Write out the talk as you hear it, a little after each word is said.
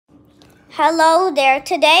Hello there.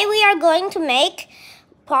 Today we are going to make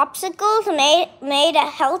popsicles made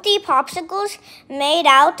healthy popsicles made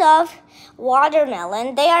out of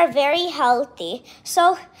watermelon. They are very healthy.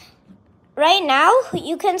 So right now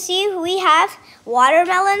you can see we have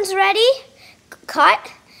watermelons ready,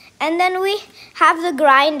 cut, and then we have the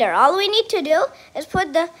grinder. All we need to do is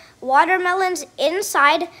put the watermelons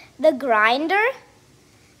inside the grinder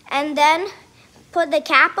and then put the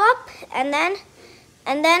cap up and then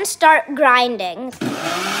start grinding.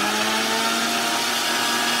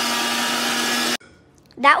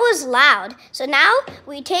 That was loud. So now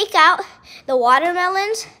we take out the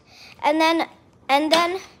watermelons and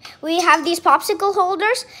then we have these popsicle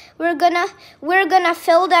holders. We're gonna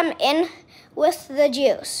fill them in with the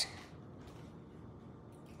juice.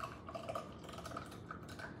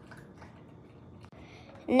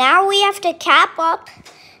 Now we have to cap up.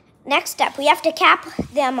 Next step, we have to cap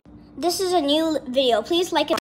them. This is a new video. Please like it.